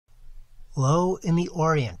Lo, in the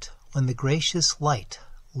orient, when the gracious light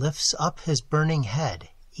lifts up his burning head,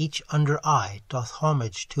 each under eye doth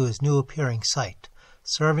homage to his new appearing sight,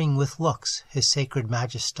 serving with looks his sacred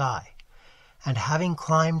majesty. And having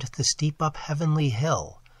climbed the steep up heavenly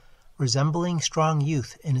hill, resembling strong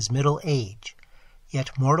youth in his middle age,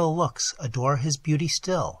 yet mortal looks adore his beauty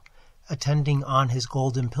still, attending on his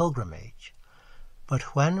golden pilgrimage.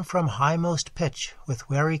 But when from highmost pitch with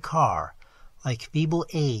weary car, like feeble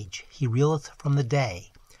age, he reeleth from the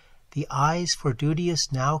day, the eyes for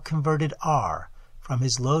duteous now converted are from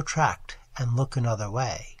his low tract, and look another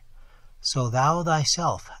way. So thou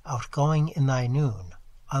thyself, outgoing in thy noon,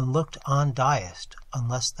 unlooked on diest,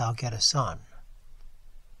 unless thou get a son.